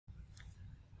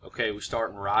Okay, we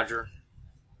starting Roger.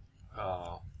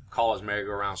 Call his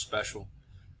merry-go-round special.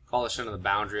 Call this into the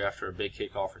boundary after a big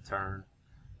kickoff return.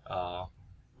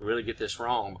 We really get this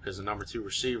wrong because the number 2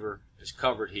 receiver is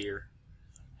covered here,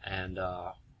 and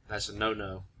that's a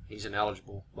no-no. He's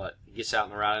ineligible, but he gets out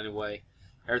in the route anyway.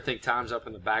 Everything times up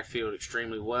in the backfield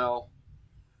extremely well,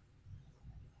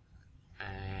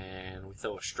 and we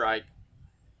throw a strike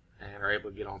and are able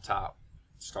to get on top,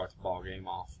 start the ball game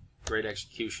off. Great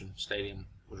execution. Stadium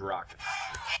was rocking.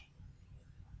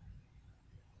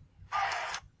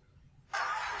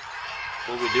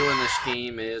 What we do in this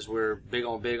scheme is we're big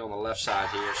on the left side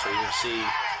here, so you can see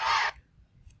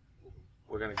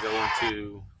we're going to go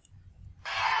into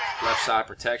left side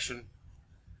protection.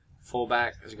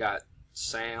 Fullback has got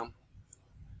Sam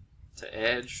to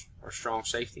edge or strong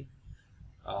safety.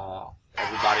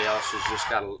 Everybody else has just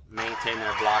got to maintain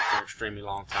their block for an extremely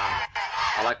long time.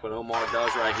 I like what Omar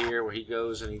does right here, where he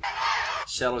goes and he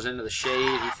settles into the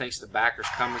shade. He thinks the backer's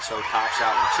coming, so he pops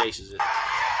out and chases it.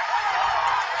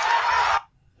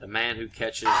 The man who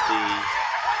catches the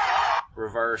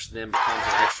reverse then becomes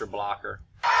an extra blocker.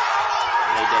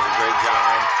 And he does a great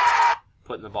job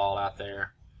putting the ball out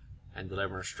there and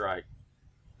delivering a strike.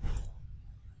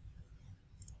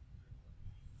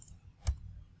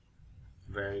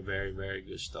 Very, very, very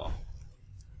good stuff.